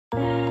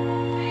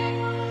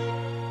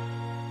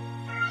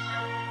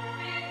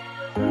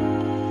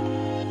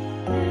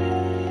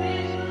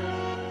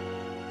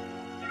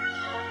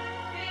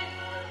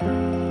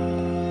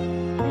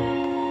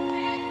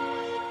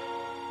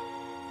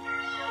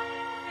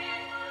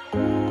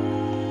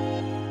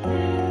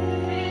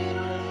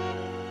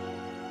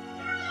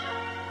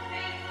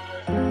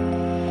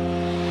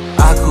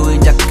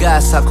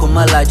gas, aku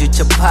melaju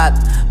cepat.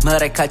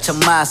 Mereka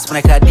cemas,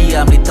 mereka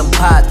diam di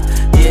tempat.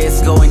 Yeah,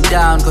 it's going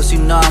down, cause you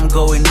know I'm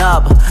going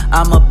up.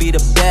 I'ma be the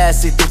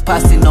best, itu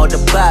pasti no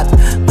debat.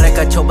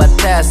 Mereka coba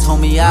tes,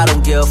 homie I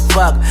don't give a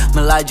fuck.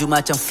 Melaju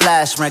macam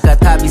flash, mereka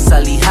tak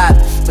bisa lihat.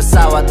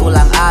 Pesawat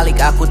ulang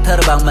alik, aku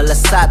terbang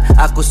melesat.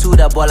 Aku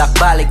sudah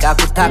bolak-balik,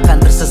 aku takkan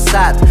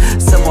tersesat.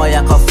 Semua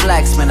yang kau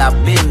flex, man I've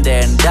been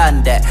there and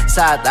done that.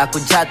 Saat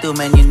aku jatuh,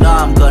 man you know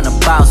I'm gonna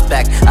bounce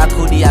back.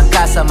 Aku di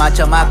angkasa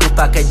macam aku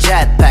pakai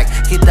jetpack.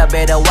 Kita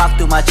beda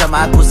waktu macam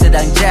aku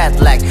sedang jet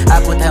lag.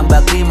 Aku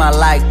tembak 5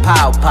 like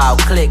pow pow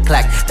click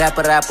clack.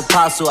 Rapper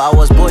palsu, I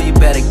was boy you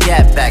better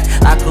get back.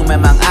 Aku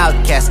memang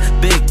outcast,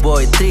 big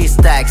boy 3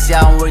 stacks.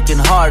 Yeah I'm working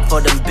hard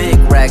for them big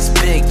racks,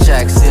 big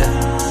checks yeah.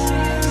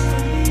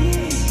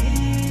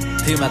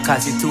 Terima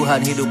kasih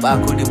Tuhan hidup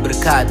aku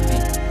diberkati.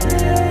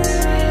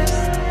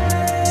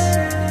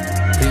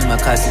 Terima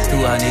kasih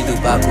Tuhan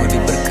hidup aku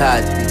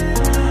diberkati.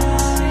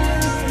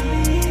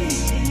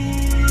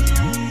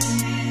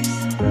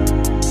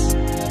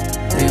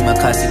 Terima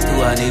kasih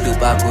Tuhan hidup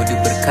aku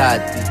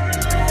diberkati.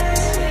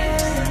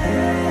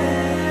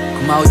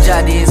 Ku mau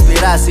jadi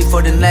inspirasi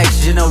for the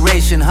next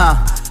generation, huh?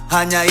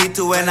 Hanya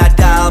itu when I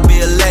die I'll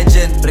be a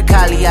legend.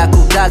 Berkali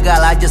aku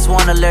gagal, I just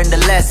wanna learn the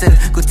lesson.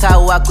 Ku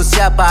tahu aku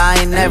siapa,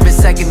 I ain't never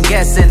second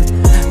guessing.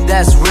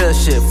 That's real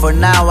shit, for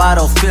now I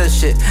don't feel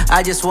shit.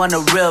 I just want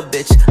a real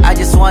bitch, I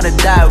just wanna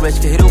die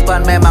rich.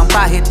 Kehidupan memang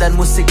pahit dan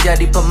musik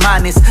jadi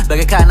pemanis.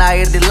 Bagaikan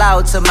air di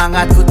laut,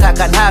 semangatku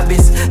takkan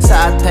habis.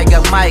 Saat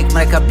pegang mic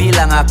mereka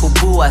bilang aku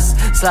buas.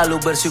 Selalu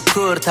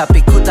bersyukur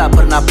tapi ku tak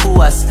pernah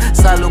puas.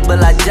 Selalu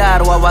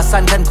belajar,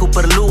 wawasan kan ku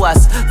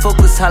perluas.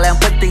 Fokus hal yang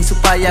penting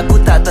supaya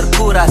ku tak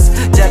terkuras.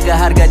 Jaga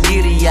harga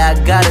diri, ya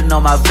gotta know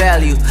my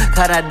value.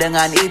 Karena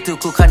dengan itu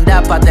ku kan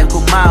dapat yang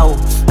ku mau.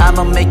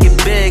 I'ma make it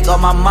big, oh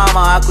my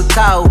mama aku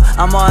tahu.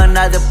 I'm on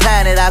another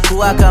planet, aku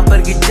akan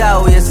pergi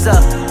jauh, yes sir.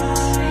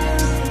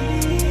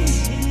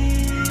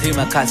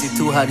 Terima kasih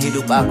Tuhan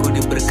hidup aku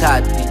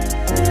diberkati.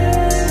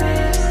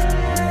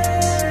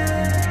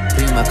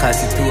 Terima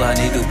kasih Tuhan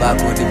hidup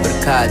aku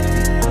diberkati.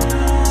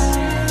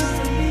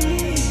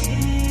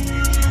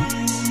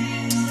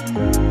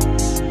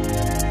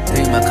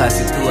 Terima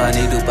kasih Tuhan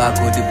hidup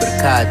aku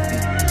diberkati.